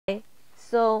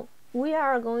So we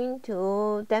are going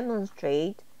to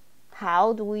demonstrate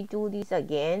how do we do this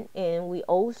again, and we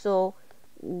also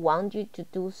want you to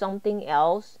do something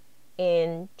else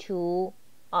and to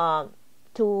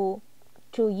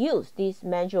use this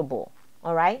measurable.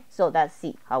 All right, so let's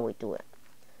see how we do it.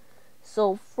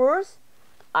 So first,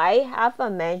 I have a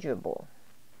measurable.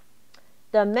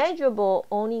 The measurable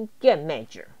only get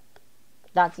measure.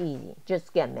 That's easy,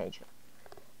 just get measure.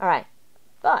 All right,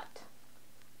 but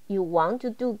you want to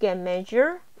do get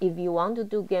measure. If you want to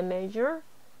do get measure,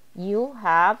 you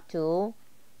have to,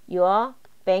 your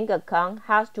bank account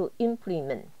has to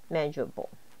implement measurable.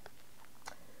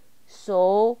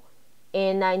 So,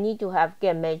 and I need to have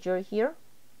get measure here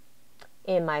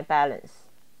in my balance.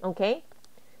 Okay,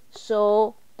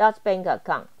 so that's bank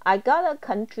account. I got a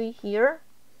country here.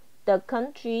 The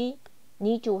country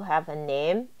need to have a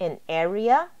name and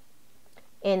area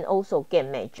and also get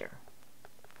measure.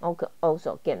 Okay,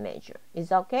 also get measure.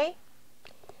 Is okay?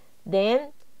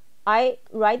 Then I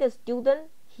write a student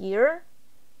here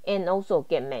and also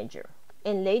get measure.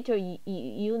 And later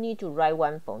you need to write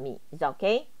one for me. Is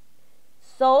okay?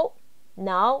 So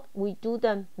now we do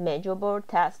the measurable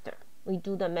tester. We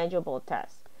do the measurable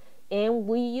test. And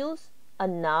we use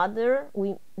another,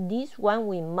 this one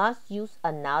we must use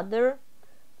another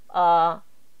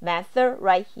method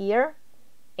right here.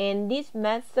 And this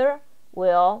method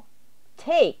will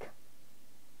take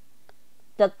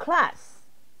the class,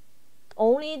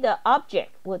 only the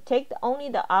object, will take only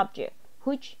the object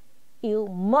which you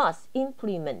must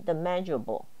implement the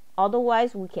measurable.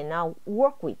 Otherwise, we cannot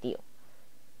work with you.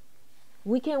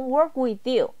 We can work with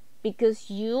you because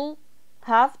you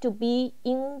have to be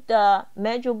in the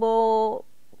measurable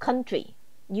country.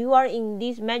 You are in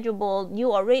this measurable,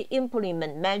 you already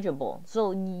implement measurable,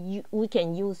 so we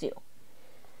can use you.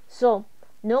 So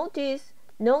notice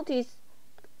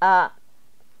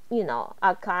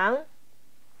account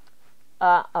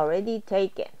already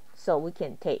taken, so we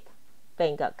can take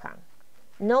bank account.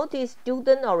 Notice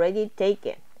student already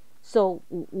taken, so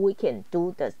we can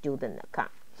do the student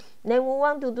account. Then we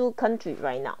want to do country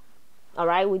right now. All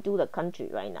right, we do the country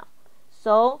right now.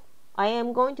 So I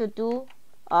am going to do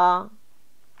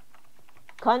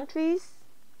countries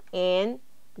and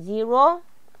 0.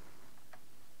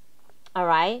 All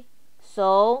right,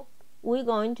 so we're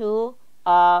going to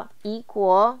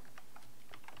equal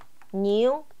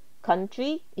new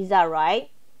country. Is that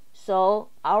right? So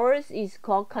ours is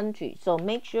called country, so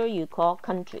make sure you call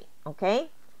country. Okay,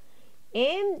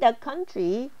 and the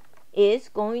country is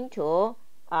going to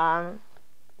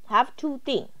have two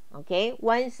things. Okay,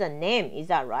 one is the name. Is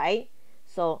that right?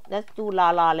 So let's do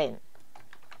La La Land.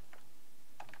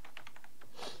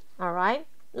 All right,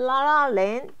 La La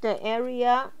Land, the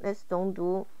area, let's don't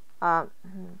do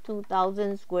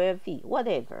 2,000 square feet,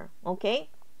 whatever. Okay,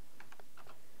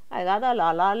 I got a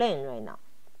La La Land right now.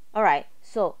 All right,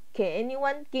 so can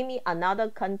anyone give me another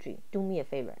country? Do me a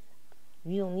favor.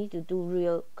 You don't need to do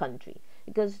real country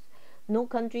because no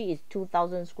country is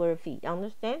 2,000 square feet.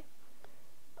 Understand?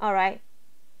 All right.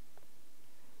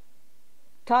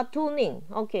 Tattooing.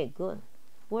 Okay, good.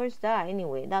 Where's that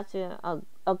anyway? That's a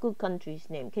good country's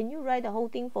name. Can you write the whole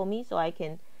thing for me so I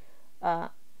can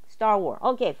Star Wars?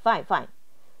 Okay, fine.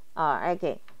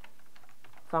 Okay.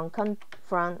 From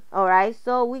all right.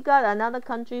 So we got another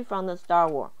country from the Star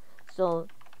Wars. So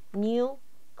new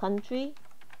country.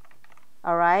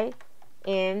 All right,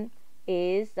 and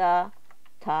is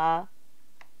tattooing.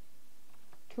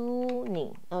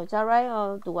 Oh, is that right?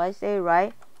 Or do I say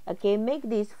right? Okay, make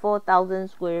this 4,000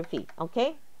 square feet.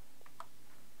 Okay.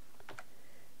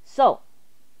 So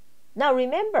now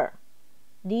remember,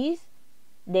 these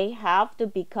they have to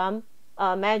become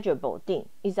a measurable thing.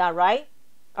 Is that right?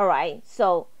 All right.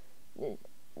 So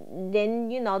then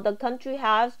the country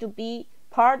has to be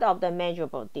part of the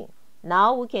measurable thing.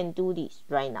 Now we can do this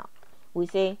right now. We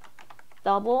say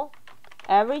double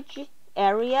average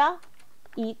area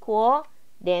equal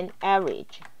then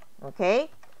average.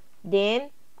 Okay. Then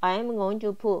I'm going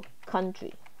to put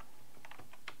country.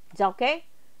 It's okay.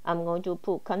 I'm going to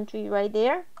put country right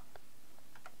there.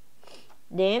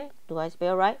 Then, do I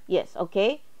spell right? Yes,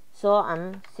 okay. So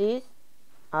I'm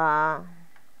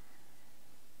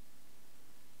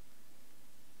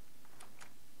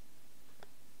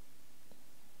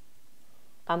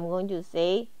going to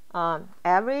say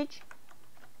average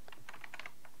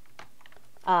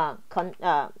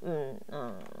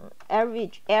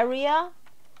average area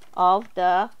of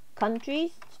the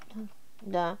countries,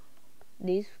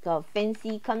 these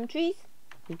fancy countries,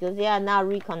 because they are not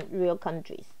real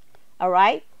countries. All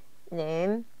right,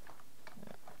 then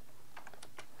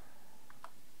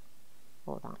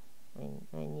hold on,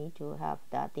 I need to have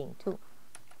that thing too.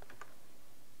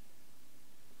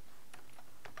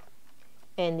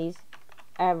 and this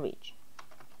average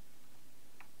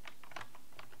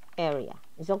area.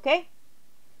 It's okay?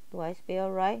 Do I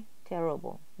spell right?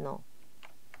 Terrible. No.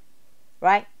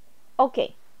 Right?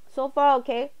 Okay. So far,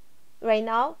 okay. Right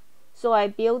now, so I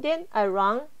build it, I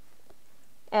run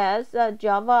as a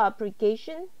Java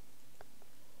application.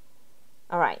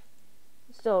 Alright.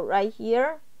 So right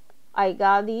here, I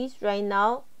got this right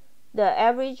now. The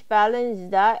average balance is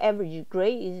that, average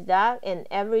grade is that, and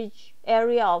average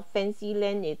area of fancy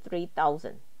land is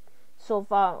 3,000. So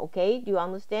far, okay? Do you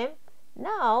understand?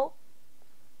 Now,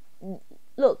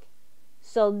 look.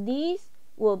 So this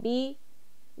will be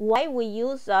why we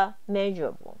use a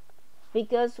measurable.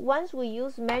 Because once we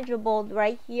use measurable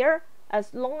right here,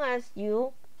 as long as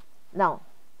you, now,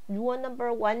 rule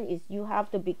number one is you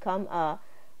have to become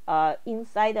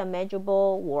inside a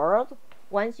measurable world.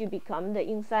 Once you become the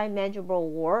inside measurable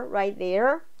world right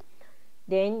there,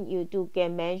 then you do get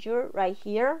measure right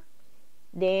here.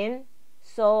 Then,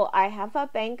 so I have a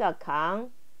bank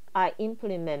account, I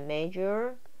implement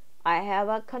measure. I have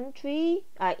a country,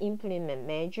 I implement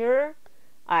measure.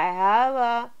 I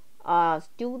have a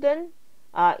student,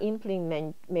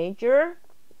 implement measure.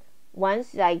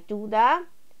 Once I do that,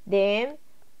 then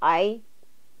I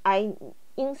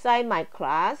inside my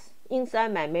class,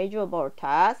 inside my measurable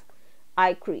task,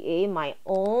 I create my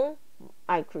own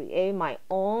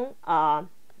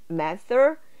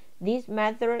method. This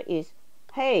method is,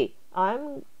 hey,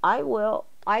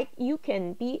 you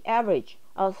can be average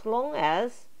as long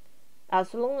as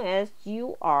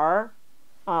you are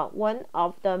one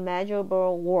of the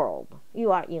measurable world.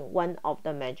 You are in one of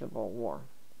the measurable world.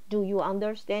 Do you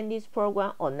understand this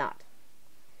program or not?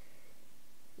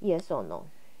 Yes or no?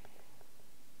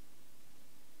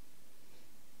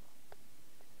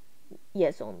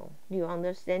 Yes or no? Do you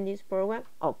understand this program?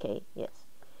 Okay, yes.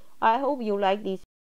 I hope you like this